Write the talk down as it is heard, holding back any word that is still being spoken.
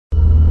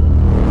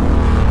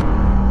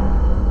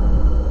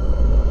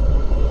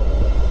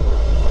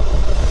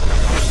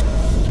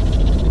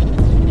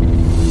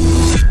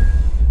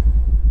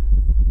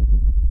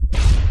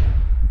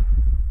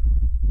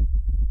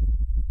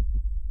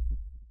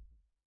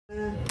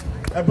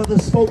That brother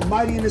spoke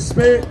mighty in the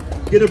spirit.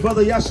 Get a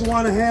brother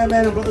Yahawah a hand,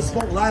 man. And brother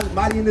spoke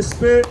mighty in the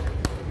spirit.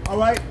 All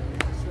right.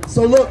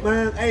 So look,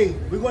 man. Hey,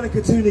 we're going to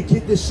continue to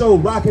keep this show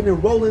rocking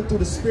and rolling through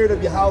the spirit of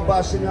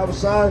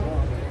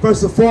Yahawah.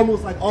 First and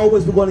foremost, like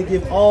always, we're going to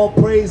give all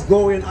praise,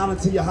 glory, and honor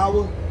to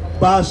Yahawah.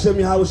 Ba'ashem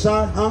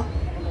Yahawah. Huh?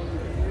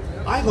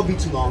 I ain't going to be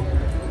too long.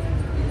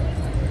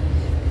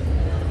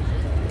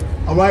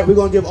 All right, we're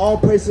going to give all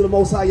praise to the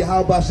Most High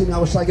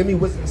Yahawah. Give me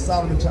Wisdom of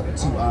Solomon chapter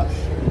 2.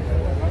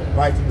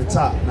 Right from the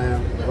top,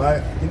 man.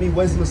 Right? Give me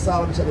Wisdom of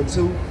Solomon chapter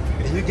 2.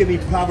 And you give me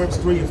Proverbs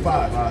 3 and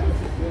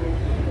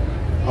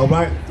 5. All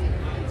right?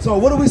 So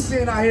what are we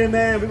seeing out here,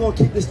 man? We're going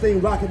to keep this thing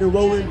rocking and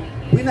rolling.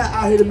 We're not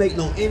out here to make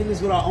no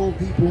enemies with our own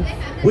people.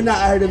 We're not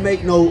out here to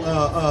make no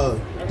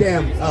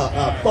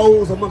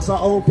foes amongst our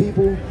own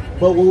people.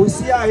 But what we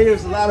see out here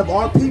is a lot of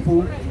our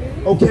people,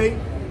 okay,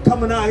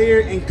 coming out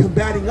here and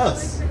combating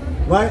us,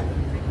 right?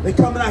 They're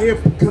coming out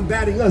here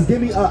combating us. Give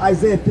me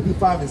Isaiah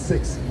 55 and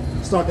 6.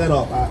 Start that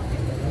off, all right?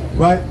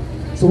 Right?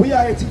 So we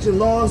out here teaching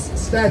laws,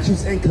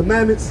 statutes, and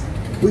commandments.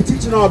 We're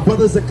teaching our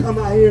brothers to come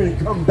out here and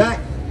come back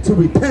to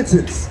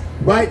repentance,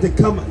 right? To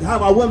come,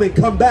 have our women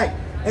come back.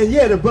 And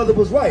yeah, the brother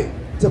was right,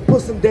 to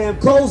put some damn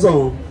clothes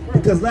on,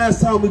 because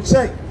last time we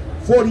checked,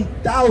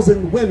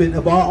 40,000 women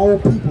of our own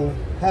people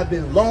have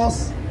been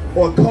lost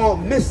or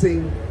called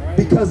missing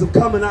because of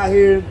coming out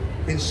here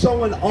and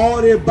showing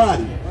all their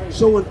body,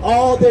 showing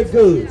all their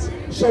goods,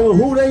 showing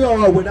who they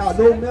are without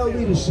no male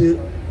leadership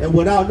and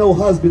without no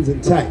husbands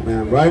intact,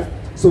 man, right?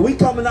 So we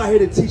coming out here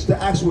to teach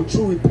the actual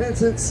true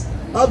repentance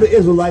of the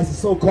Israelites, the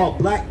so-called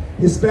black,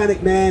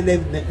 Hispanic man,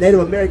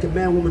 Native American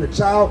man, woman, and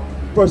child,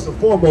 first and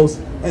foremost,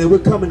 and we're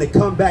coming to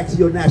come back to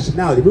your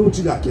nationality. What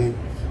you got, King?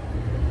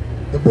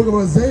 The book of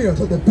Isaiah,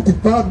 chapter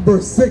 55,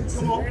 verse 6.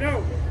 Come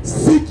on.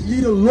 Seek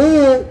ye the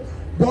Lord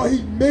while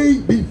he may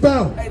be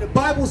found. Hey, the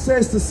Bible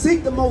says to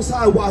seek the Most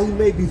High while he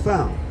may be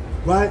found,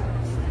 right?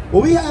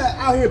 Well, we had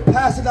out here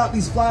passing out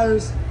these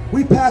flyers.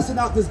 We passing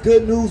out this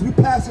good news. We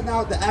passing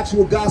out the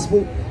actual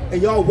gospel.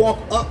 And y'all walk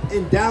up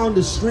and down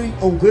the street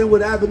on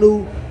Glenwood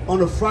Avenue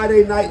on a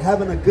Friday night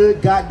having a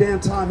good goddamn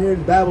time here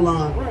in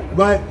Babylon,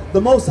 right?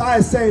 The Most High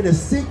is saying to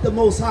seek the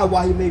Most High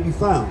while he may be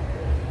found.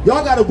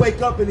 Y'all got to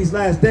wake up in these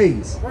last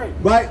days,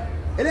 right?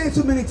 It ain't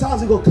too many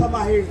times we're going to come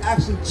out here and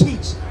actually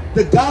teach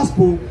the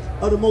gospel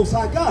of the Most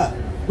High God.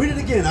 Read it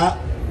again,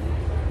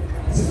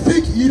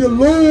 Seek ye the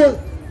Lord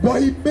while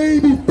he may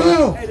be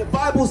found. Hey, the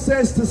Bible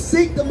says to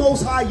seek the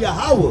Most High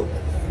Yahawah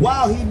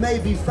while he may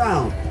be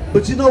found.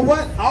 But you know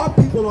what? Our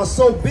people are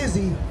so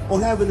busy on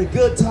having a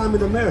good time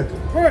in America,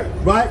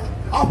 right?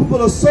 Our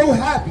people are so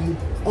happy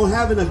on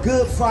having a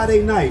good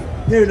Friday night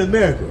here in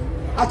America.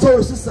 I told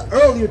her sister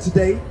earlier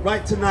today,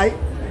 right, tonight,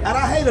 and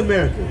I hate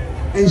America.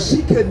 And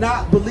she could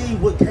not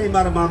believe what came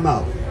out of my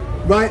mouth,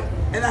 right?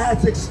 And I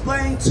had to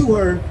explain to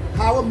her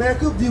how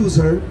America views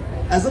her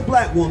as a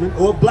black woman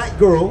or a black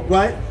girl,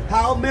 right?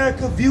 How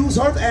America views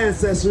her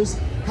ancestors,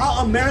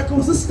 how America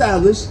was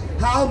established,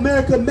 how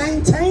America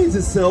maintains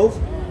itself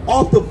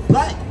off the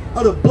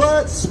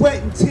blood,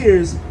 sweat, and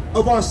tears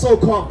of our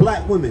so-called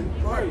black women.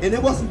 And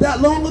it wasn't that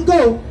long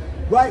ago,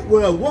 right,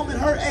 where a woman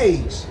her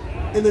age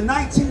in the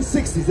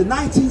 1960s, the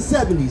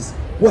 1970s,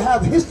 will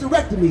have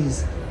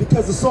hysterectomies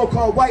because the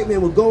so-called white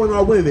man would go in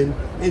our women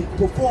and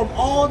perform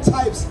all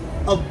types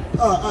of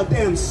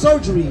damn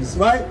surgeries,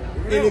 right?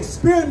 And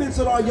experiments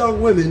on our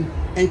young women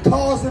and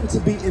cause them to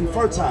be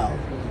infertile,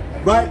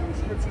 right?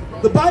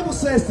 The Bible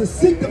says to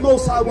seek the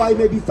Most High while he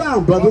may be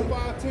found, brother.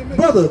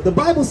 Brother, the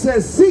Bible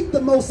says seek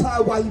the Most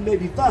High while he may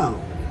be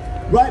found,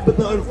 right? But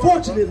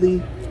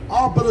unfortunately,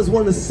 our brothers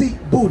want to seek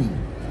booty.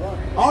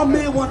 Our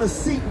men want to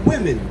seek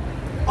women.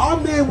 Our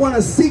men want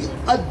to seek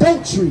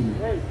adultery.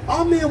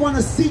 Our men want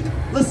to seek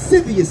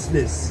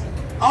lasciviousness.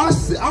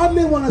 Our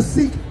men want to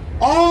seek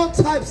all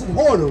types of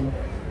whoredom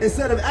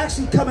instead of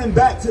actually coming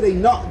back to the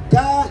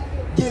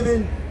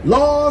God-given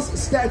laws,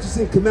 statutes,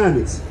 and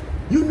commandments.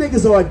 You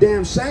niggas are a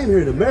damn shame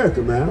here in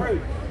America,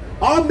 man.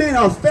 Our men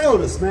have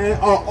failed us, man.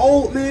 Our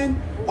old men,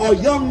 our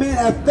young men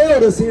have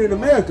failed us here in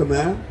America,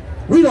 man.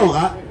 We don't.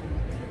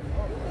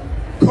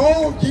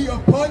 Call ye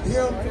upon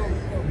him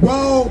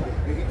while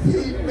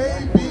he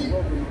may be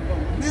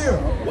near.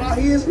 While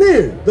he is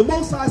near. The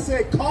Most High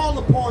said, call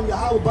upon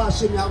Yahawah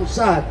Ba'ashem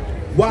Yahushua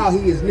while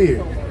he is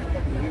near.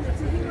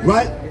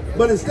 Right?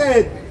 But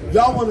instead,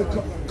 y'all want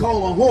to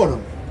call on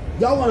whoredom.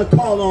 Y'all want to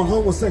call on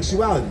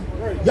homosexuality.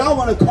 Y'all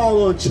want to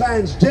call on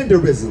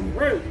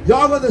transgenderism.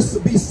 Y'all want to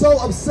be so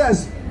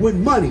obsessed with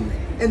money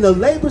and the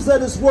labors of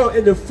this world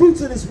and the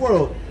fruits of this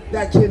world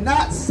that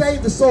cannot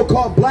save the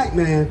so-called black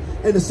man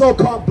and the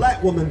so-called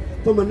black woman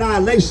from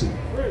annihilation.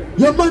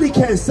 Your money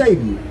can't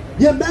save you.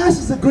 Your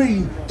master's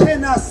degree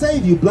cannot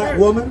save you, black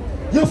woman.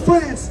 Your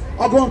friends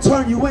are going to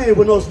turn you in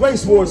when those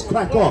race wars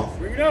crack off.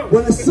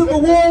 When the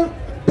Civil War,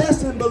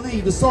 best and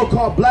believe the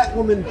so-called black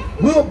woman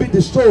will be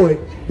destroyed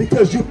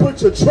because you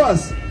put your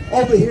trust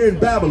over here in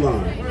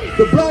Babylon.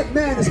 The black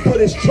man has put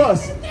his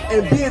trust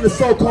in being the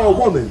so-called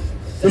woman.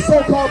 The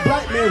so-called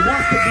black man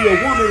wants to be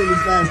a woman in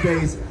these last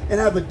days and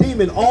have a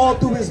demon all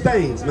through his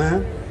veins,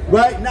 man.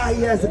 right? Now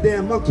he has the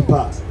damn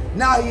monkeypox.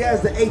 Now he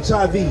has the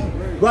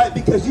HIV, right?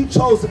 Because you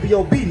chose to be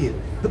obedient.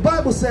 The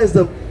Bible says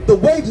the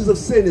wages of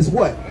sin is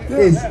what?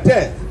 Is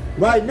death,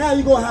 right? Now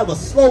you're going to have a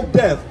slow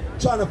death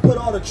trying to put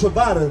all the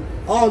Truvada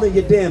all in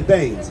your damn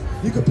veins.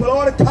 You can put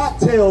all the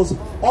cocktails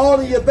all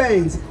in your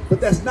veins,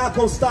 but that's not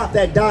going to stop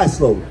that die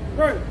slowly.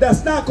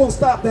 That's not going to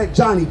stop that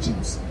Johnny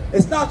juice.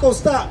 It's not going to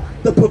stop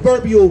the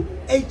proverbial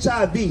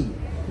HIV.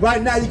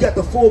 Right now you got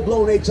the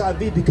full-blown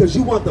HIV because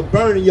you want to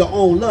burn in your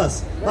own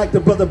lust, like the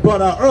brother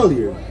brought out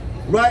earlier,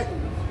 right?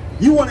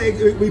 You want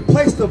to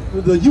replace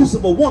the use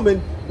of a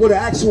woman with an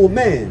actual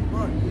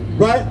man,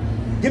 right?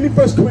 Give me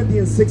 1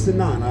 Corinthians 6 and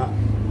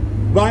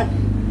 9, right?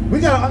 We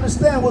got to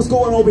understand what's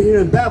going over here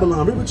in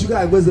Babylon. Read what you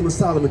got in Wisdom of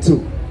Solomon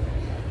 2.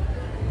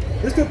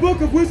 It's the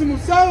book of Wisdom of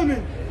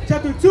Solomon,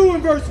 chapter 2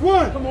 and verse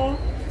 1. Come on.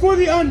 For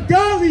the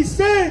ungodly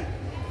said,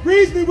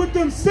 reasoning with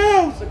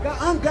themselves.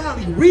 The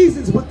ungodly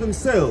reasons with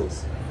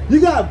themselves.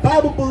 You got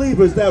Bible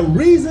believers that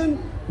reason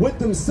with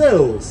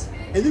themselves.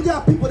 And you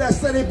got people that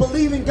say they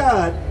believe in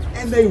God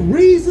and they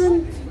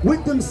reason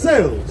with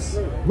themselves.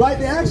 Right?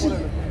 They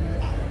actually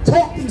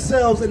talk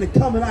themselves into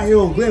coming out here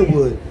on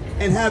Glenwood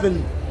and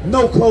having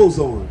no clothes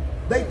on.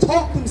 They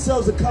talk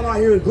themselves to come out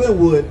here in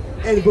Glenwood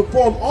and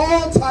perform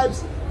all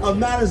types of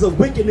matters of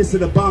wickedness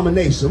and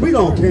abomination. Read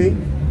on,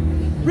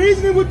 King.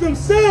 Reasoning with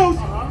themselves,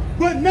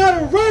 but not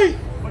aright.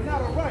 But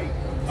not aright.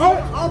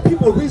 Our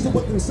people reason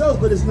with themselves,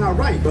 but it's not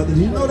right, brother.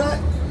 Do you know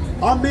that?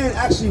 Our men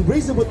actually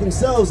reason with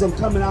themselves on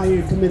coming out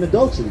here and committing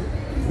adultery,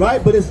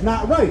 right? But it's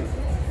not right,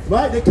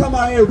 right? They come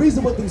out here and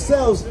reason with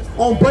themselves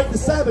on break the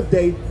Sabbath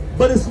day,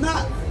 but it's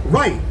not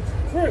right.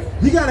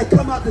 You got to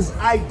come out this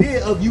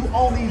idea of you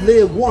only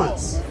live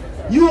once.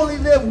 You only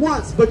live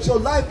once, but your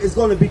life is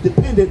going to be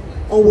dependent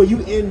on where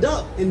you end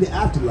up in the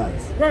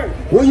afterlife.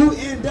 Where you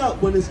end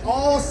up when it's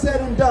all said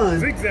and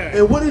done.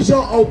 And what is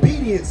your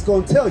obedience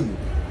going to tell you?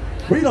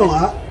 Read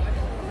on,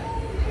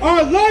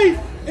 Our life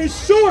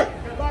is short.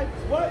 Your life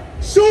is what?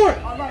 Short.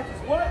 Our life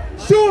is what?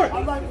 Short.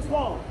 Our life is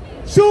long.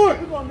 Short.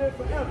 You're going to live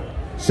forever.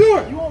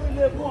 Short. You only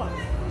live once.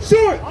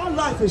 Short. Our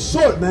life is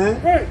short,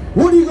 man. Right.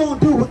 What are you going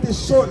to do with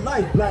this short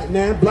life, black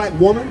man, black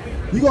woman?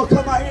 You going to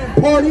come out here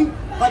and party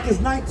like it's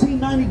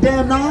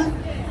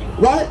 1999?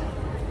 Right?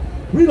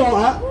 Read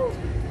on,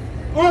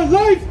 Our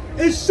life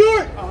is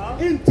short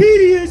and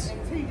tedious,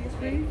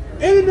 and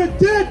in the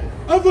death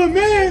of a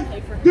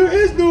man there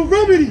is no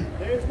remedy.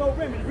 There is no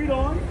remedy. Read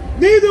on.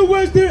 Neither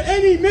was there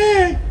any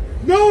man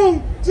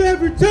known to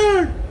have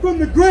returned from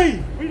the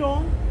grave. Read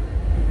on.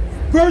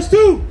 Verse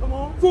 2. Come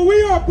on. For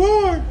we are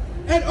born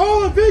at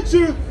all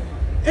adventure,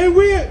 and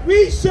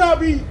we shall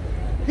be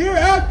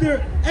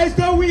hereafter as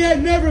though we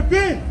had never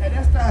been. And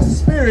that's that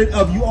spirit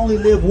of you only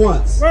live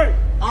once. Right.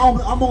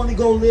 I'm only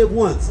going to live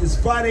once. It's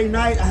Friday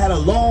night. I had a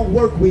long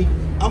work week.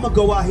 I'm going to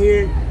go out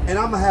here and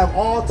I'm going to have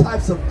all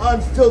types of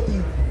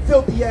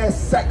filthy ass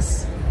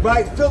sex,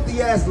 right? Filthy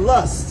ass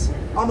lust.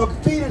 I'm going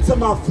to feed into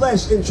my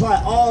flesh and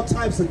try all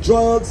types of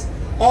drugs,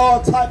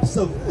 all types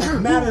of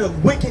manner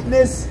of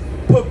wickedness,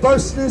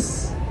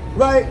 perverseness,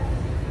 right?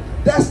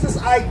 That's this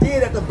idea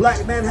that the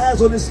black man has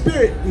on his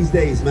spirit these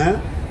days,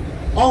 man.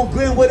 On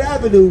Glenwood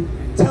Avenue,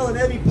 telling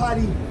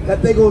everybody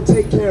that they're going to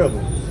take care of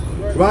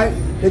them, right?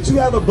 That you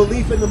have a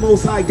belief in the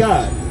Most High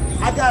God.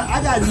 I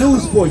got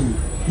news for you.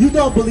 You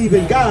don't believe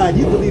in God,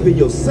 you believe in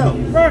yourself.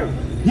 Right.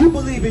 You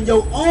believe in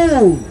your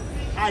own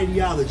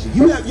ideology.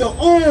 You have your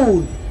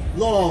own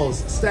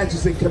laws,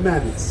 statutes, and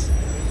commandments.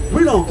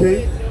 Read on,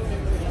 King.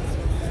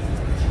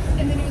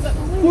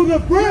 For the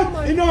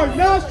breath in our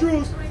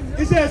nostrils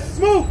is as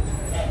smoke,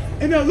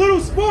 and a little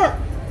spark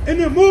in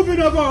the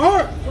movement of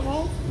our heart,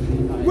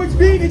 which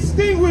being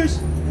extinguished,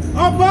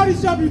 our body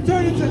shall be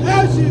turned into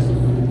ashes,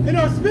 and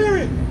our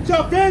spirit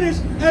shall vanish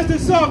as the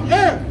soft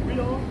air.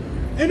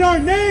 And our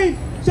name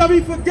shall be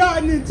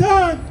forgotten in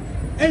time,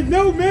 and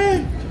no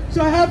man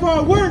shall have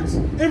our works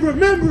in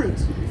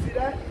remembrance. You see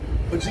that?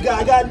 But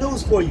I got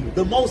news for you.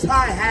 The Most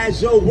High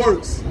has your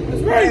works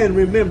and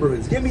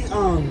remembrance. Give me,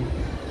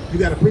 you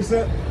got a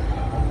precept?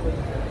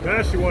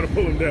 Now she want to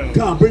pull him down.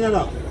 Come on, bring that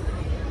up.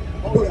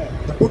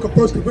 The book of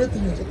 1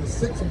 Corinthians, chapter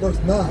 6 and verse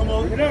 9. Come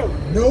on.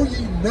 Know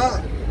ye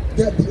not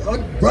that the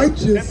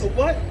unrighteous, That's the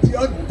what?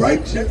 the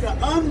unrighteous, That's the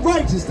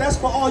unrighteous. That's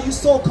for all you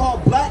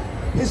so-called black,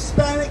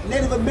 Hispanic,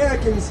 Native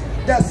Americans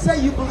that say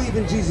you believe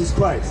in Jesus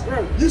Christ.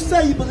 Right. You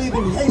say you believe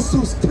in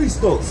Jesus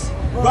Christos,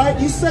 right?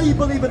 You say you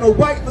believe in a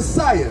white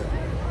Messiah,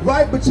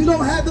 right? But you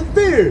don't have the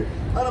fear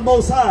of the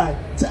Most High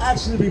to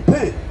actually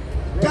repent.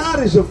 God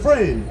is your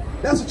friend.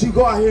 That's what you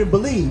go out here and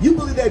believe. You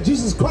believe that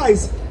Jesus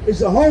Christ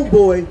is your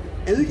homeboy,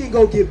 and you can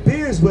go get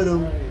beers with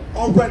him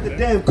over at the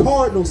damn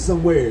Cardinal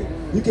somewhere.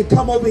 You can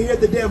come over here at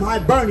the damn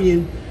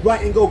Hibernian,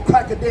 right, and go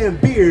crack a damn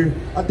beer,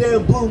 a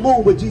damn Blue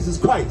Moon with Jesus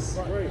Christ.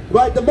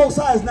 Right? The Most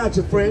High is not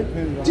your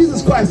friend.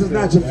 Jesus Christ is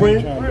not your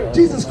friend.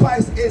 Jesus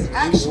Christ is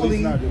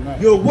actually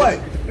your what?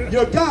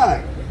 Your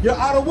God. Your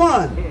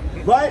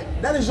Yahawah. Right?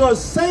 That is your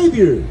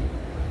Savior.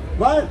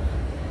 Right?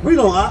 Read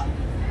on,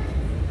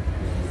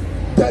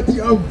 that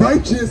the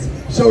unrighteous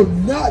shall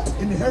not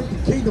inherit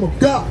the kingdom of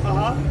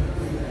God.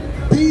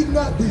 Be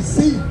not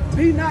deceived.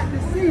 Be not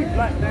deceived,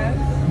 black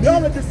man.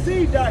 Y'all are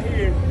deceived out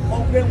here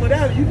on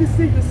whatever. You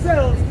deceive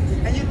yourselves.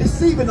 And you're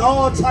deceiving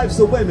all types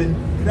of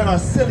women that are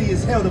silly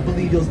as hell to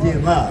believe those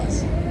damn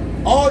lies.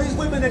 All these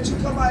women that you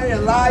come out here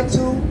and lie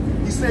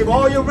to, you save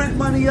all your rent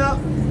money up,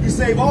 you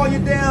save all your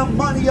damn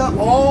money up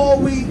all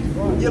week,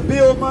 your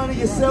bill money,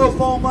 your cell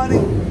phone money,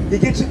 you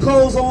get your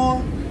clothes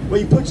on, where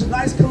you put your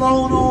nice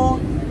cologne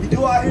on, you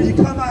do out here, you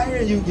come out here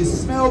and you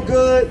smell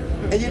good,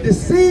 and you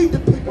deceive the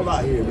people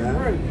out here,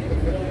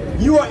 man.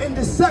 You are in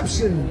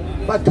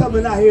deception by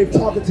coming out here and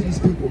talking to these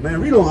people,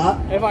 man. Read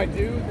on. If I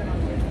do,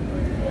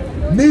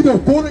 Neither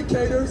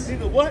fornicators.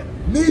 Neither what?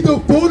 Neither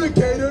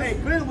fornicators. Hey,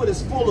 Glenwood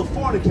is full of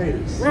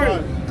fornicators.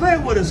 Right.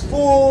 Glenwood is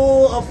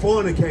full of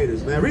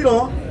fornicators, man. Read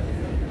on.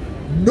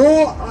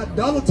 Nor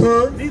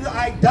idolaters. Neither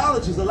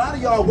idolaters. A lot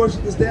of y'all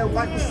worship this damn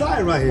white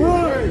Messiah right here.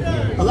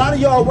 Right. A lot of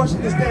y'all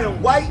worship this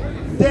damn white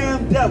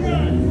damn devil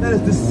that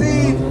has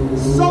deceived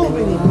so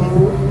many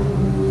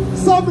people.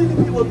 So many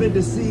people have been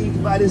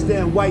deceived by this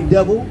damn white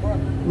devil.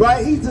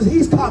 Right?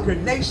 He's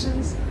conquered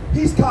nations.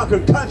 He's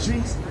conquered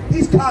countries.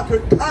 He's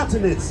conquered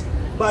continents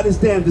by this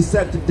damn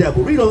deceptive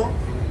devil. Read on.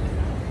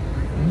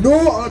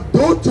 Nor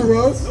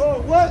adulterers.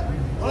 Nor what?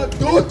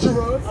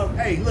 Adulterers.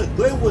 Hey, look,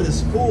 Glenwood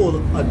is full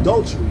of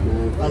adultery,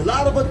 man. A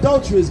lot of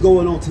adultery is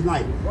going on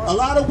tonight. A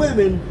lot of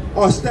women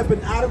are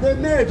stepping out of their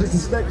marriages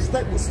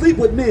to sleep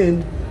with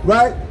men,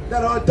 right,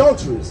 that are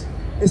adulterers.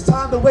 It's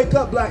time to wake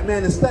up, black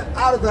man, and step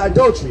out of the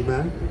adultery,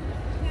 man.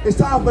 It's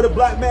time for the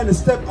black man to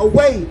step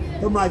away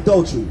from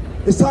adultery.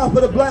 It's time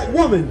for the black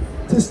woman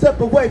to step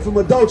away from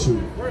adultery,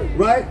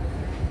 right?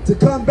 To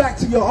come back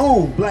to your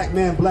own, black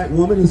man, black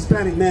woman,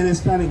 Hispanic man,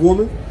 Hispanic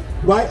woman,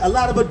 right? A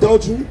lot of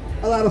adultery,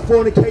 a lot of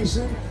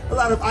fornication, a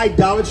lot of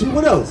idolatry.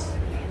 What else?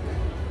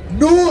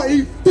 Nor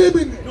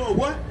effeminate. Nor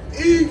what?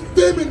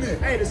 Effeminate.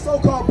 Hey, the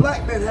so-called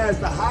black man has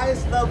the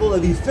highest level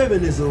of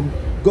effeminism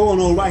going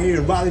on right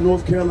here in Raleigh,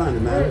 North Carolina,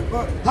 man.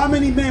 How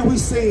many men we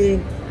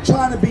seen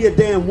trying to be a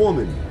damn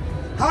woman?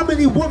 How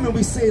many women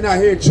we seen out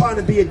here trying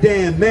to be a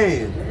damn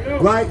man,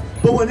 right?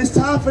 But when it's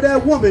time for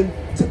that woman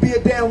to be a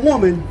damn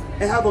woman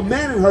and have a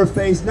man in her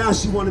face, now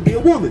she want to be a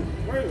woman,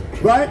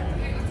 right?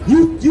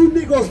 You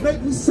Negroes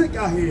make me sick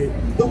out here,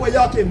 the way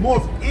y'all can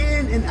morph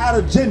in and out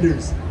of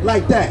genders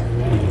like that,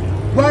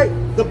 right?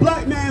 The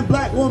black man,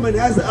 black woman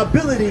has the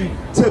ability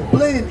to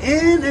blend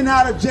in and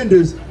out of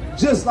genders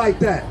just like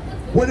that.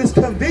 When it's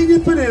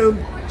convenient for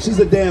them, she's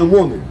a damn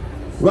woman,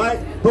 right?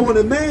 But when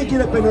a man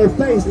get up in her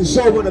face and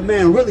show what a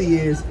man really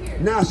is,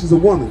 now she's a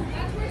woman,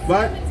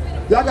 right?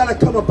 Y'all gotta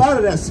come up out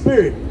of that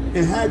spirit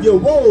and have your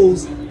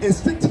roles and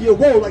stick to your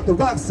role, like The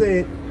Rock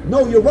said.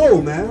 Know your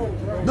role,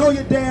 man. Know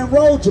your damn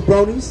role,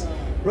 jabronis,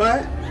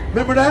 right?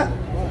 Remember that?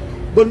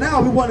 But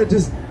now we want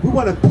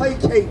to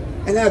placate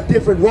and have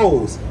different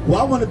roles. Well,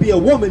 I want to be a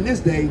woman this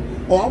day,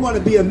 or I want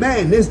to be a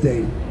man this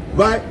day,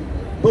 right?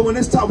 But when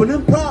it's time, when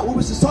them proud, we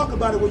was just talking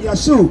about it with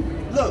Yahoo.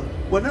 Look,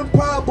 when them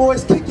Proud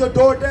Boys kick your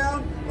door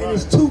down and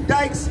there's two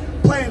dykes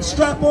playing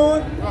strap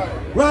on,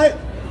 right?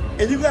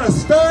 And you got a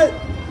stud,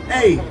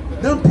 hey,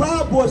 them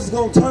Proud Boys is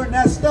gonna turn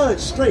that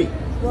stud straight,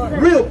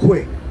 real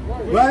quick,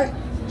 right?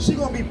 She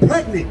gonna be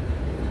pregnant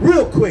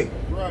real quick,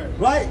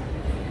 right?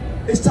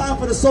 It's time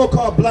for the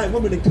so-called black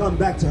woman to come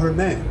back to her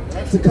man,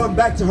 to come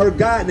back to her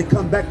God, and to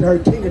come back to her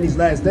king in these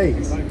last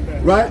days,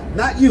 right?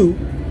 Not you,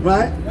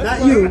 right?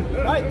 Not you.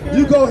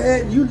 You go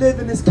ahead and you live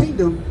in this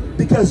kingdom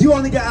because you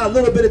only got a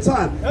little bit of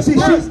time. See,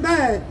 she's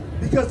mad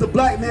because the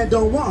black man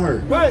don't want her.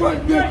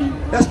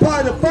 That's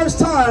probably the first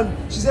time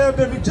she's ever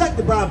been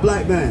rejected by a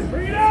black man.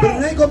 But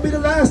it ain't gonna be the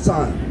last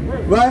time,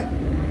 right?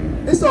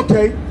 It's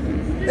okay.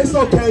 It's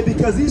okay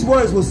because these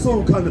words will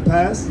soon come to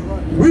pass.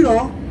 Read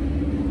on.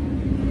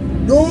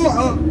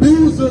 Nor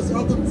abusers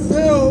of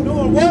themselves.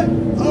 Nor what?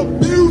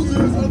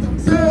 Abusers of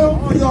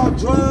themselves. All y'all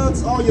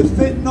drugs, all your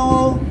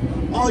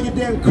fentanyl, all your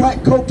damn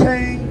crack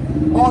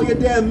cocaine, all your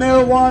damn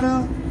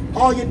marijuana,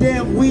 all your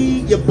damn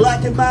weed, your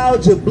Black and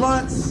Mild, your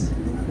blunts,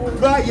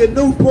 right? Your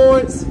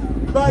Newports,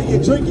 right?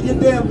 You're drinking your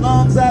damn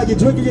lungs out, you're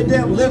drinking your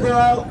damn liver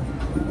out,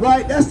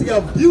 right? That's the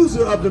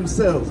abuser of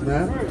themselves,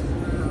 man.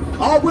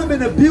 All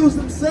women abuse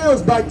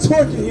themselves by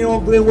twerking here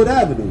on Glenwood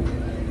Avenue,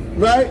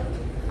 right?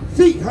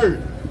 Feet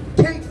hurt,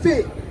 can't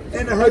fit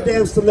into her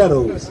damn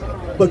stilettos,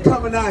 but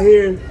coming out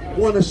here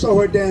want to show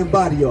her damn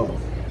body off.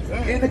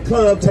 In the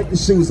club, take the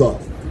shoes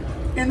off.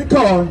 In the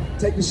car,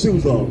 take the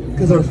shoes off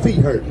because her feet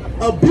hurt.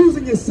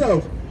 Abusing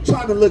yourself,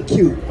 trying to look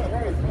cute.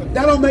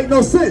 That don't make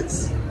no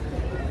sense.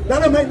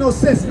 That don't make no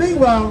sense.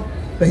 Meanwhile,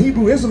 the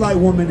Hebrew Israelite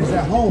woman is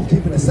at home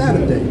keeping a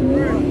Sabbath day.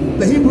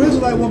 The Hebrew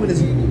Israelite woman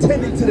is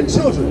tending to the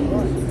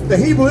children. The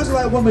Hebrew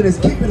Israelite woman is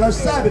keeping her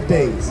Sabbath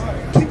days,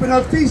 keeping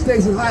her feast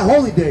days and high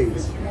holy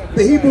days.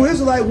 The Hebrew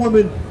Israelite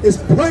woman is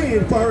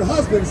praying for her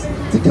husbands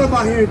to come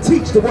out here and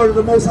teach the word of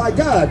the Most High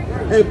God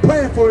and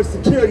praying for his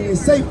security and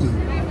safety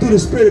through the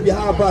spirit of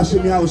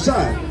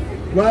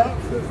Yahawah, right?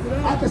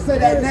 I can say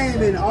that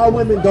name and our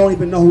women don't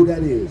even know who that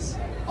is.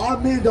 Our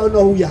men don't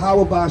know who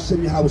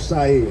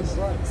Yahawah is.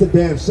 It's a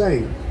damn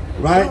shame,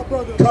 right?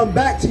 Come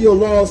back to your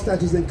laws,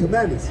 statutes, and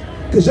commandments.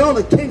 Because y'all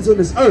are kings on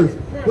this earth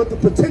with the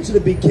potential to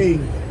be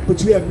king, but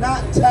you have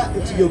not tapped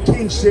into your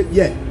kingship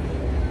yet.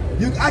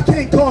 I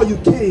can't call you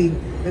king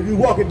if you're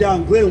walking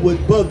down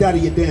Glenwood bugged out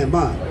of your damn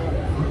mind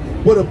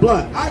with a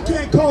blunt. I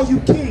can't call you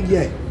king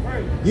yet.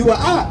 You are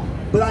out,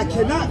 but I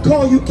cannot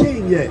call you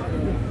king yet.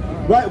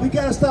 Right? We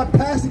got to stop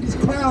passing these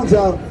crowns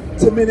out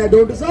to men that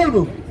don't deserve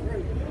them.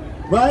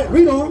 Right?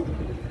 Read on.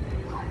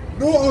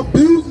 Nor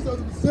abusers of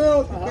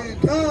themselves and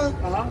mankind,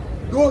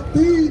 nor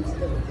thieves,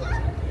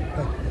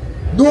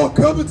 nor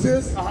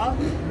covetous,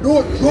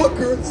 nor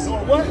drunkards,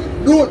 Nor what?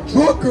 nor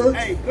drunkards,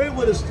 Hey,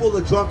 Glenwood is full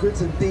of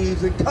drunkards and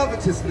thieves and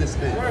covetousness,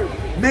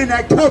 man. Men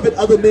that covet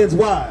other men's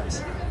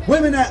wives.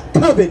 Women that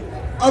covet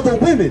other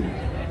women.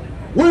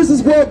 Where is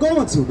this world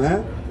going to,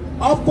 man?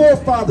 Our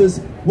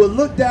forefathers would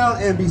look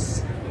down and be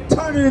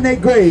turning in their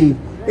grave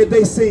if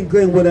they seen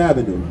Glenwood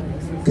Avenue.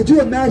 Could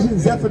you imagine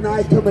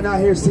Zephaniah coming out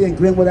here seeing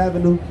Glenwood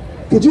Avenue?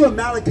 Could you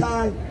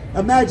imagine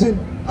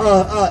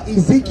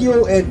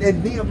Ezekiel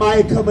and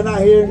Nehemiah coming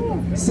out here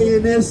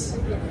seeing this?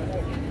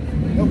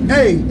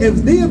 Hey,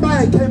 if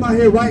Nehemiah came out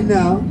here right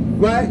now,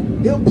 right,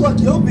 he'll pluck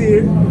your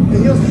beard and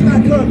he'll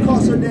smack her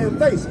across her damn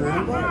face,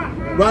 man.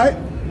 Right?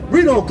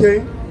 Read on,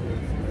 King.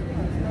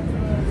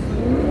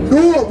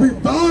 nor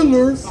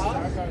revilers,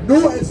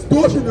 nor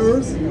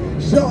extortioners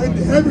shall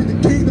inherit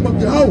the kingdom of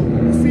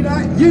Yahawah. See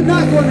that? You're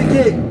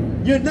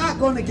not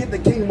going to get the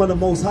kingdom of the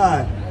Most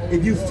High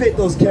if you fit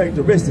those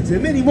characteristics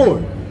and many more,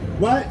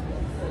 right?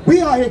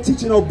 We are here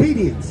teaching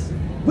obedience.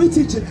 We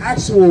teaching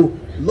actual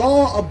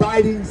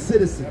law-abiding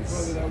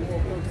citizens.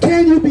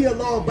 Can you be a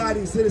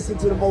law-abiding citizen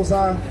to the Most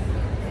High,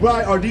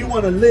 right? Or do you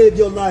want to live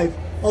your life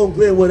on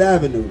Glenwood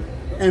Avenue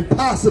and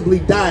possibly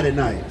die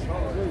tonight?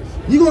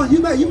 You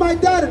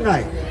might die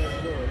tonight,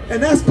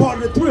 and that's part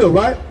of the thrill,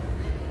 right?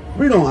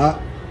 Read on,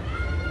 Hop.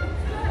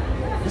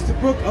 It's the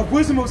book of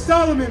Wisdom of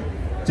Solomon,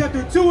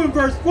 chapter 2 and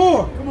verse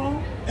 4. Come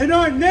on. And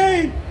our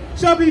name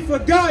shall be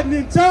forgotten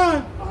in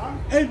time,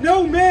 and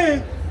no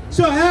man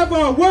shall have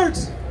our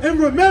works in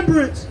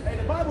remembrance. Hey,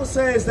 the Bible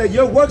says that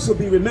your works will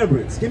be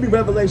remembrance. Give me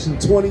Revelation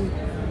 20,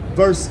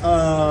 verse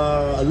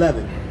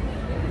 11.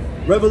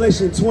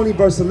 Revelation 20,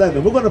 verse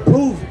 11. We're going to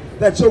prove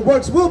that your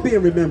works will be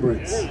in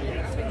remembrance.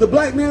 The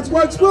black man's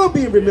works will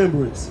be in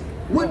remembrance.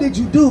 What did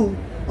you do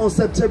on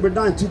September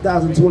 9,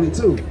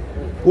 2022?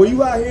 Were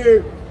you out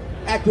here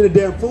acting a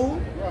damn fool?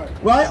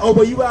 Right? Or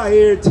were you out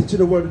here teaching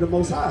the word of the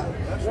Most High?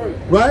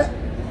 Right?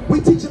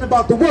 We teaching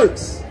about the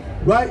works.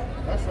 Right?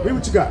 Read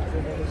what you got.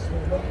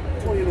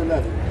 20 and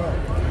 11.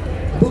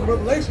 The book of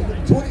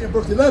Revelation, 20 and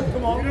verse 11.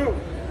 Come on.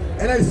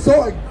 And I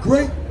saw a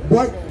great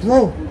white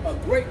throne. A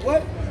great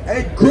what?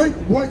 A great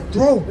white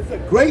throne. It's a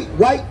great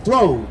white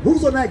throne.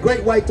 Who's on that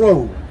great white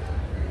throne?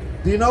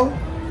 Do you know?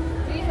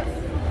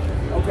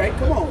 Okay,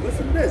 come on,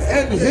 listen to this.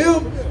 And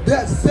him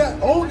that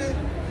sat on it,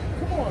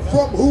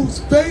 from whose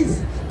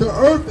face the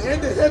earth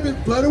and the heaven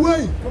fled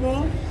away. Come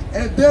on.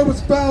 And there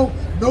was found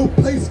no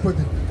place for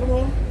them. Come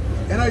on.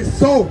 And I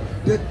saw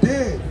the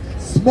dead,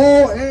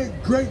 small and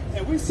great.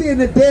 And we seeing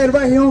the dead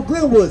right here on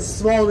Glenwood,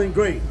 small and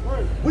great.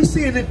 We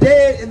seeing the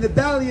dead in the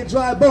valley of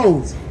dry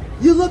bones.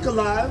 You look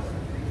alive.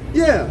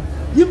 Yeah.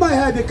 You might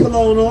have your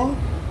cologne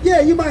on.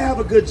 Yeah, you might have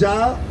a good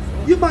job.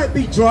 You might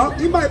be drunk.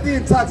 You might be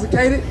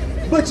intoxicated.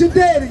 But you're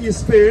dead in your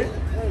spirit.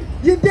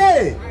 You're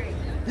dead.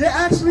 You're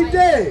actually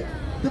dead.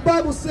 The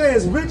Bible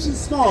says rich and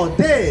small,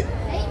 dead.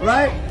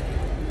 Right?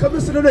 Come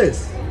listen to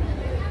this.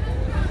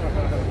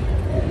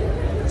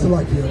 So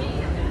like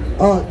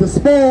the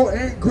small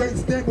and great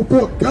stand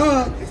before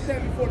God. They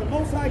stand before the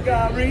Most High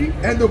God, read.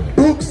 And the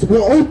books were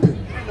open.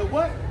 And the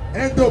what?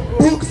 And the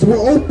books were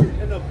open.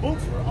 And the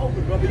books were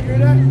open, brother. You hear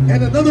that?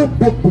 And another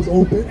book was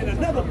open, And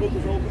another book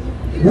was open.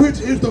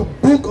 which is the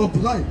book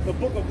of life. The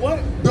book of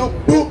what? The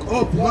book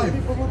of life.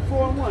 Read from book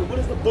 4 and 1. What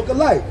is the book? Book of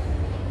life.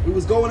 We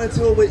was going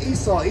into it with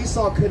Esau.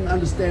 Esau couldn't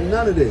understand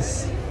none of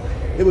this.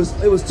 It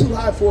was too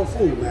high for a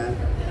fool, man.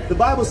 The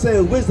Bible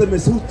says wisdom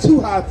is too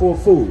high for a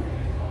fool.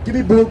 Give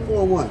me book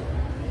 4 and 1.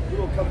 We're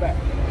going to come back.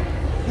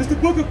 It's the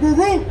book of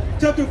Baruch,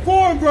 chapter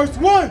 4 and verse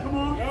 1. Come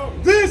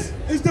on. This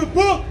is the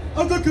book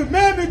of the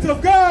commandments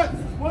of God.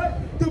 What?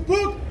 The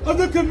book of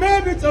the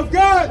commandments of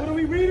God. What are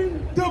we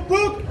reading? The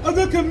book of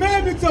the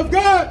commandments of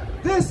God.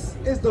 This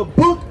is the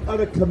book of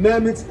the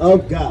commandments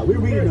of God. We're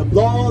reading the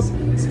laws,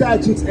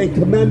 statutes, and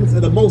commandments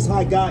of the Most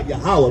High God,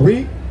 Yahawah.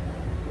 Read.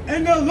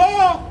 And the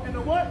law. And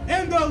the what?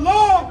 And the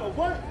law. And the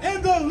what?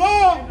 And the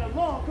law. And the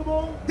law. Come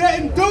on. That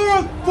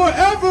endureth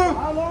forever.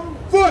 How long?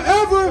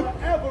 Forever.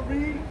 Forever,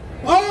 read.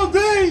 All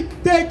they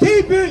that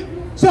keep it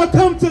shall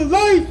come to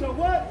life. So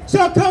what?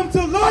 Shall come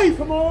to life.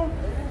 Come on.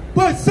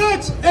 But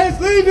such as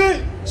leave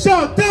it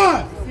shall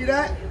die. See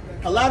that?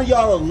 A lot of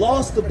y'all have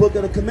lost the book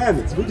of the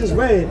commandments. We just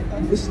read,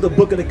 this is the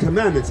book of the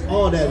commandments.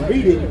 All that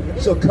read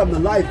it shall come to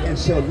life and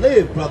shall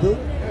live, brother.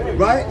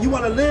 Right? You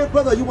want to live,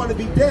 brother, or you want to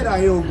be dead out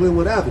here on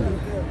Glenwood Avenue?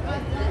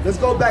 Let's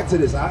go back to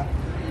this, huh?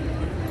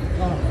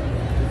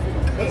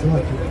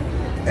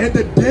 And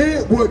the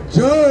dead were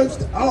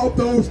judged out of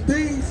those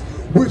things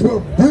which were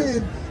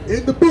written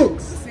in the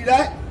books. See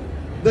that?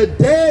 The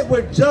dead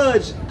were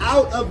judged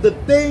out of the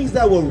things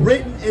that were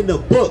written in the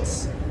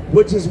books,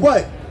 which is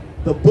what?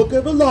 The book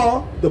of the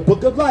law, the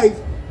book of life,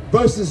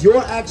 versus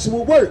your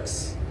actual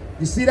works.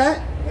 You see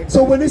that?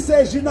 So when it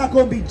says you're not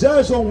going to be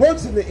judged on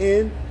works in the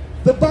end,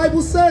 the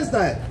Bible says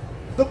that.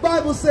 The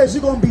Bible says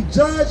you're going to be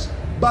judged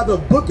by the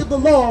book of the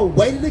law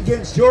weighted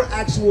against your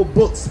actual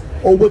books,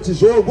 or which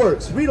is your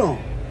works. Read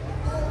on.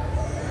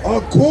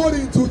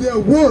 According to their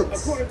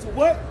works. According to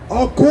what?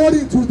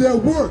 According to their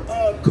works.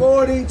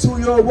 According to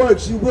your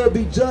works. You will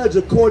be judged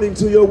according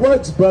to your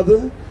works,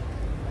 brother.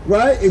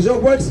 Right? Is your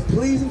works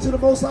pleasing to the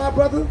Most High,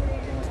 brother?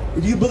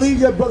 Do you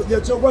believe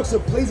that your works are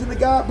pleasing to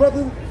God,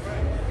 brother?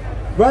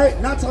 Right?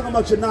 Not talking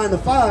about your 9 to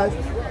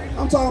 5.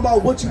 I'm talking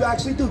about what you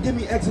actually do. Give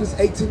me Exodus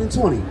 18 and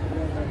 20.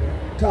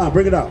 Come on,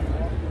 bring it out.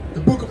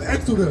 The book of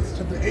Exodus,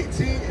 chapter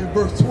 18 and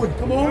verse 20.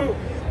 Come on.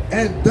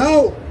 And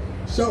thou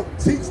shalt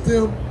teach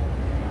them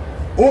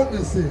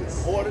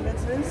ordinances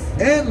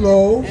and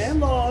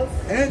laws,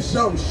 and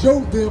shalt show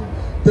them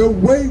the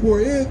way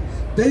wherein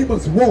they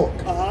must walk,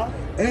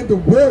 and the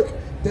work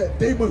that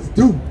they must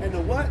do. And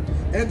the what?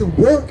 And the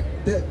work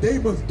that they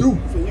must do.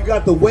 So you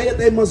got the way that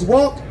they must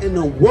walk and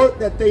the work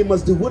that they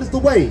must do. What is the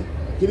way?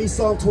 Give me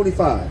Psalm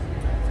 25.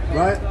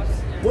 Right?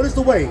 What is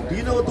the way? Do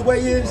you know what the way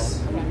is?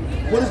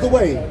 What is the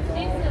way?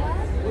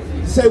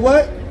 You say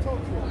what?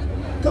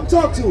 Come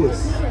talk to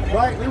us.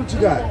 Right? Read what you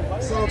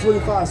got. Psalm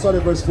 25, start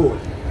at verse 4.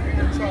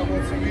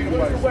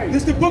 This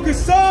is the book of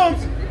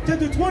Psalms,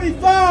 chapter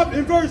 25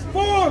 and verse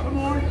 4. Come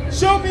on.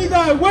 Show me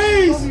thy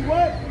ways. Show me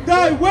what?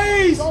 Thy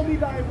ways. Show me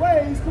thy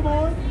ways. Come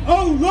on.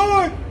 O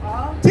Lord,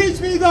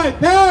 teach me thy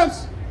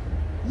paths.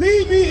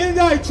 Lead me in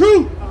thy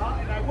truth.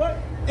 And thy what?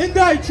 In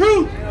thy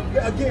truth.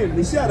 Again,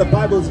 you see how the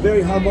Bible is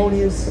very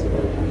harmonious?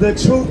 The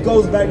truth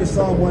goes back to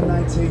Psalm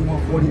 119,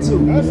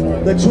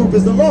 142. The truth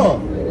is the law.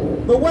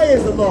 The way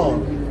is the law.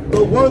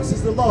 The works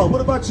is the law.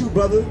 What about you,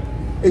 brother?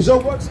 Is your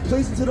works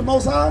pleasing to the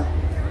Most High?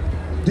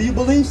 Do you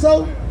believe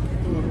so?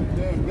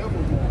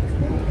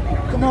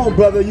 Come on,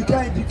 brother. You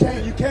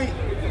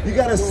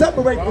gotta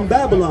separate from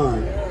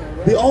Babylon.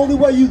 The only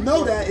way you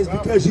know that is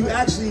because you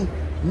actually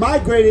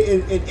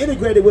migrated and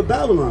integrated with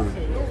Babylon.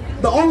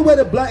 The only way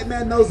the black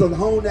man knows to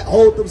hold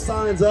them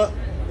signs up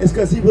is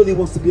because he really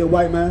wants to be a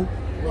white man.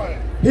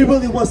 He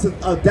really wants to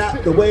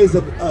adapt the ways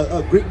of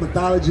Greek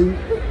mythology,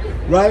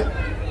 right?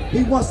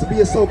 He wants to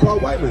be a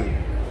so-called white man,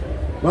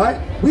 right?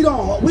 We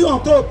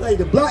don't throw like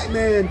the black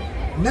man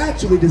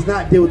naturally does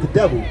not deal with the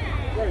devil,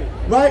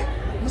 right?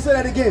 Let me say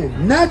that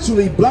again.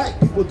 Naturally, black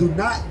people do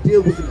not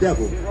deal with the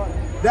devil.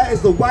 That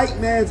is the white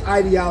man's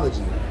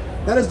ideology.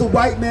 That is the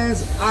white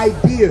man's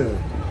idea.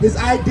 His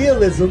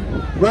idealism,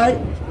 right,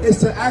 is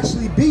to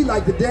actually be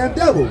like the damn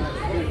devil.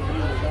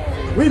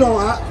 We don't.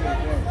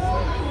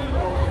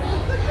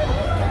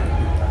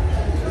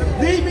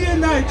 Lead me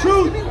in thy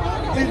truth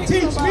and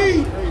teach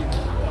me,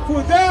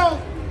 for thou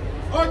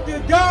art the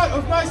God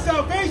of my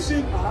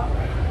salvation.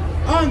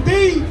 On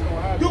thee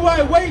do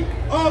I wait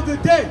all the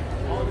day.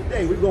 All the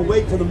day. We're going to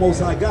wait for the Most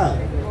High God.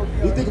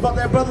 You think about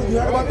that, brother? You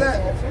heard about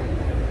that?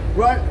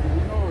 Right?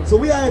 So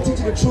we out here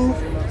teaching the truth,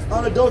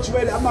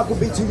 unadulterated. I'm not going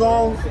to be too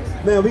long.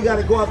 Man, we got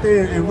to go out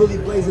there and really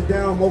blaze it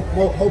down,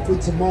 hopefully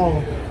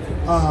tomorrow,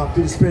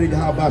 through the spirit of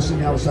Yahawah, Shem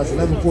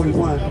Yahawah,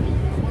 11:41.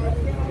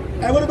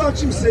 Hey, what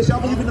about you, sis?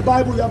 Y'all believe in the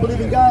Bible? Y'all believe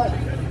in God?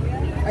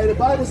 Hey, the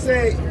Bible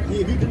said,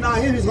 if you deny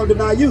him, he's going to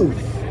deny you.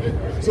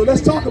 So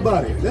let's talk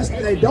about it.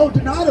 Hey, don't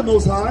deny the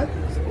Most High,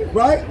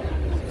 right?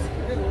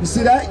 You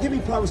see that? Give me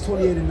Proverbs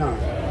 28 and 9,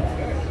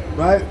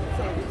 right?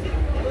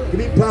 Give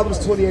me Proverbs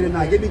 28 and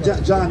 9. Give me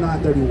John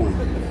 9:31.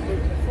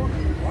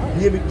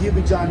 Give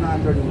me John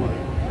 9:31.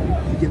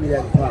 You give me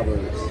that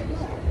Proverbs.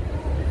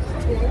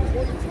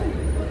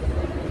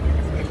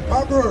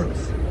 Proverbs,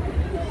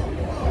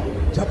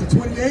 chapter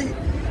 28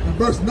 and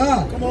verse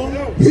 9. Come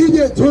on. He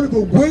that turneth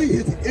away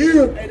his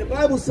ear. Hey, the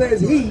Bible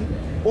says he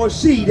or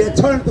she that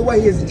turneth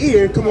away his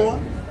ear. Come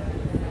on.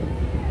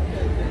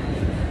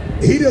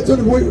 He that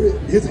turneth away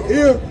his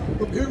ear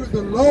from hearing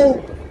the law,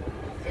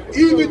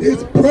 even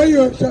his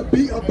prayer shall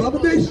be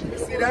abomination.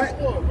 See that?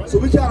 So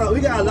we got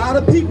a lot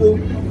of people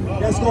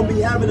that's going to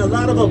be having a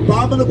lot of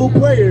abominable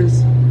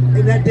prayers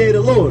in that day of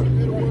the Lord.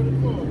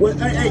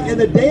 In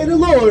the day of the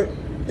Lord,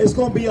 it's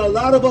going to be a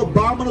lot of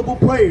abominable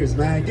prayers,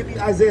 man. Give me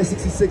Isaiah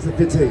 66 and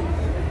 15.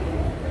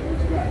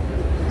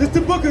 This is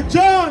the book of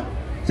John,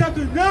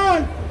 chapter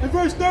 9 and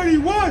verse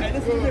 31.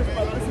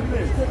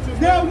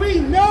 Now we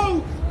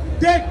know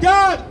that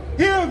God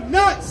heareth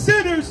not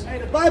sinners. Hey,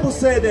 the Bible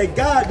said that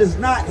God does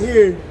not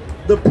hear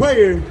the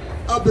prayer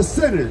of the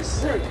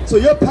sinners. So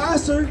your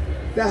pastor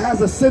that has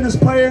a sinner's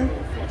prayer,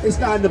 it's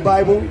not in the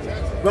Bible,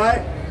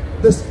 right?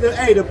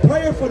 The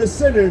prayer for the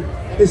sinner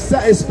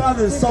is found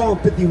in Psalm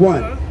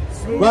 51,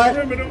 right?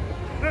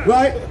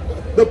 Right?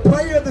 The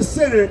prayer of the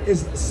sinner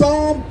is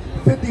Psalm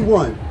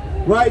 51,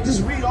 right?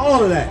 Just read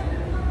all of that,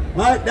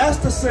 right? That's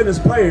the sinner's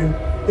prayer.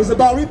 It's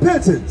about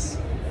repentance.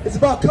 It's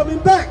about coming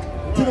back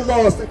to the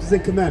law, statutes,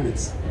 and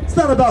commandments. It's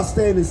not about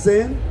staying in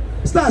sin.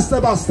 It's not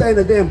about staying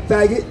a damn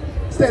faggot,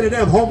 staying a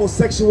damn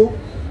homosexual,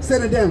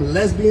 staying a damn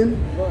lesbian.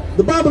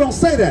 The Bible don't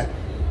say that.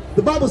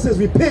 The Bible says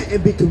repent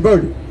and be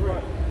converted.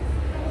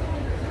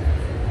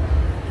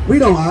 We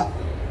don't.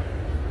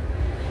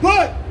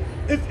 But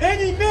if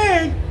any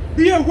man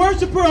be a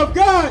worshiper of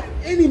God,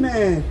 any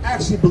man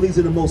actually believes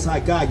in the Most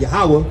High God,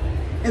 Yahawah,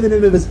 in the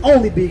name of his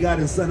only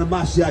begotten Son, of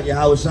Mashiach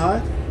Yahawah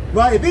Shai,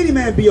 right? If any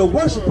man be a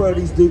worshiper of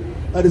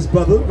this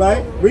brother,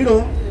 right? Read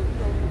on.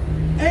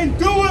 And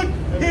doing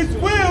his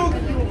will,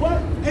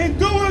 and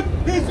doing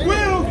his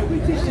will.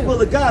 The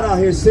will of God out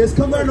here, sis.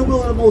 Come learn the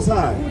will of the Most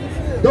High.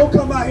 Don't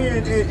come out here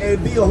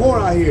and be a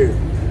whore out here.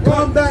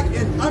 Come back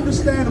and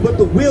understand what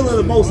the will of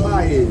the Most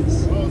High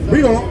is.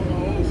 Read on.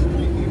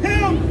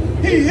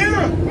 Him, he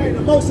heareth. Hey,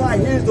 the Most High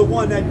is the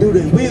one that do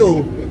the will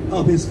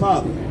of his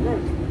Father.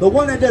 The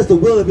one that does the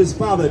will of his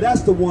Father,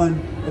 that's the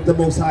one that the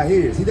Most High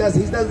hears. He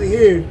doesn't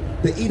hear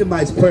the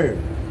Edomites' prayer,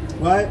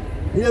 right?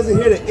 He doesn't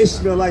hear the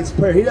Ishmaelites'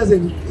 prayer. He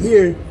doesn't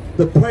hear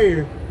the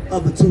prayer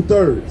of the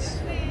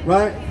 2/3,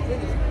 right?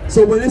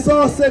 So when it's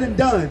all said and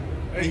done,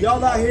 and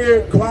y'all out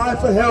here crying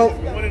for help,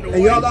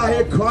 and y'all out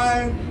here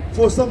crying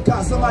for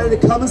somebody to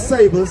come and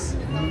save us,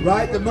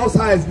 right? The Most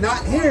High is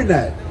not hearing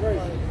that.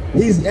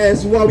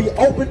 That's why we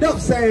opened up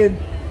saying,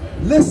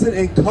 listen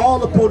and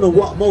call upon the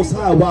Most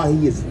High while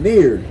he is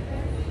near.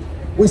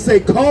 We say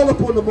call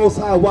upon the Most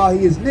High while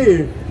he is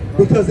near,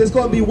 because there's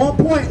going to be one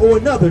point or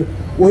another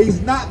where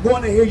he's not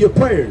going to hear your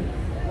prayer.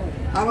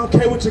 I don't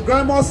care what your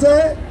grandma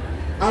said.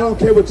 I don't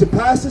care what your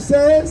pastor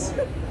says.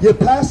 Your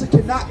pastor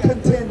cannot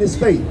contend his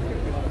faith.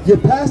 Your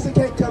pastor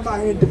can't come out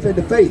here and defend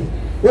the faith.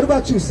 What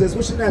about you, sis?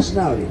 What's your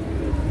nationality?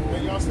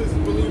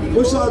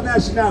 What's your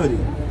nationality?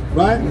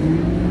 Right?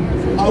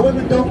 Our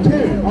women don't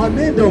care. Our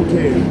men don't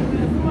care.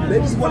 They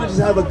just want to just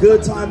have a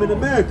good time in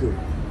America.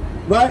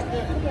 Right?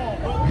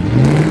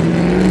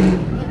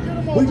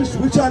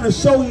 We're trying to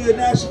show you your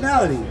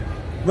nationality.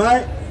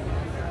 Right?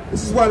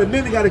 This is why the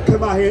men got to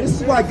come out here.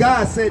 This is why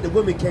God said the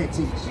women can't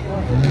teach.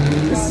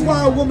 This is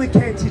why a woman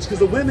can't teach, because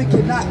the women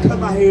cannot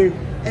come out here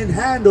and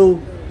handle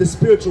the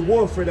spiritual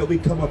warfare that we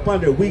come up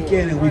under week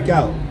in and week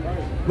out.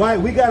 Right?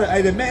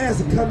 The man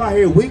has to come out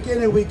here week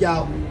in and week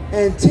out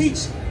and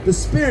teach the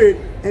spirit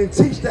and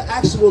teach the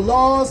actual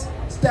laws,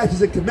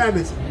 statutes, and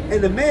commandments.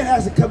 And the man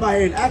has to come out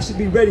here and actually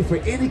be ready for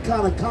any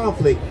kind of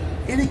conflict,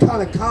 any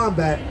kind of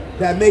combat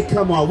that may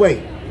come our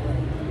way.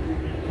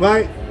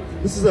 Right?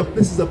 This is a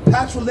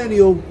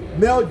patrilineal,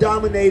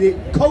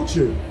 male-dominated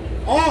culture.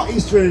 All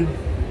Eastern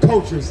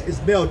cultures is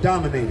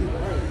male-dominated.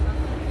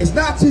 It's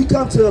not till you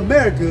come to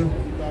America,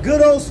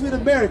 good old sweet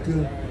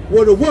America,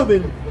 where the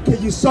woman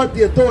can usurp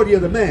the authority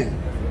of the man.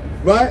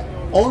 Right?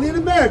 Only in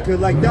America,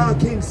 like Don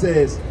King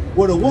says,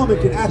 where the woman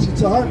can actually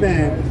tell her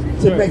man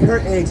to make her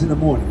eggs in the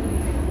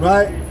morning.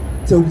 Right?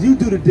 So you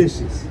do the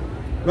dishes.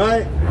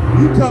 Right?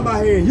 You come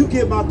out here and you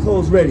get my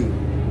clothes ready.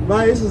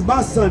 Right? This is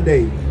my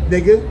Sunday,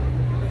 nigga.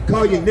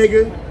 Call you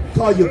nigga,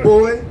 call you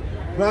boy,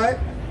 right?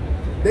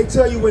 They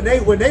tell you when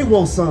they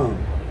want some.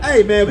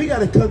 Hey man, we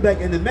gotta come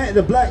back, and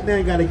the black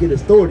man gotta get his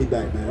authority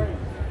back, man.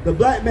 The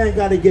black man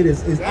gotta get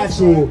his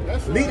actual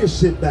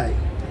leadership back.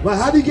 Right?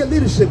 How do you get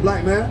leadership,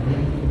 black man?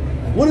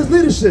 What is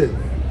leadership?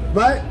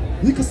 Right?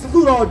 You can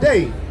salute all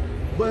day,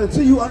 but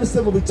until you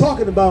understand what we're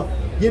talking about,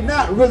 you're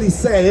not really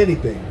saying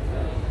anything.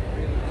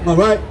 All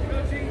right?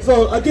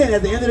 So again,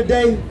 at the end of the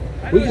day,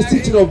 we're just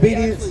teaching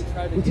obedience.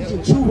 We're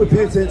teaching true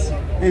repentance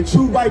and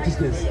true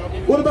righteousness.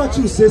 What about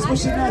you, sis?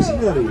 What's your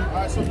nationality?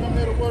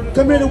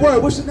 Come here to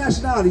word. What's your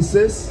nationality,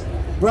 sis?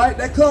 Right?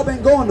 That club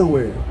ain't going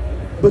nowhere.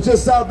 But your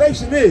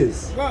salvation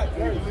is.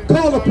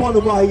 Call upon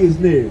him while he is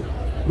near.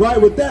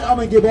 Right? With that, I'm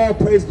going to give all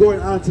praise, glory,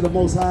 and honor to the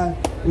Most High.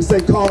 We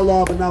say, call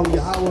Allah, but now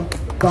Yahawah.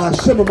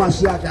 As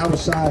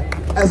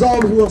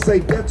always, we're going to say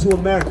death to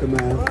America,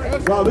 man.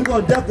 Right, we're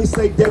going to definitely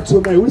say death to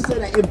America. We say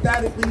that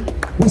emphatically.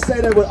 We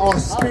say that with our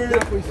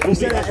spirit. We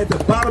say that at the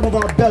bottom of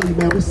our belly,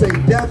 man. We say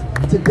death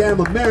to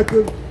damn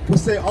America. We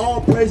say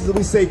all praises.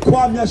 We say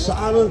Kwam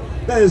Yasha'ala.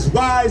 That is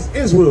rise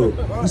Israel.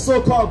 The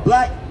so-called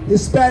black,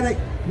 Hispanic,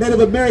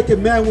 Native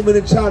American man, woman,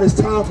 and child. It's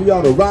time for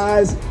y'all to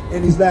rise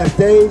in these last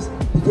days,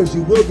 because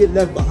you will get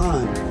left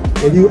behind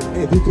if you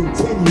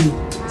continue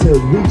to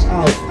reach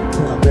out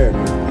to America.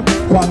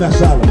 Kwam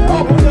Yasha'ala, man.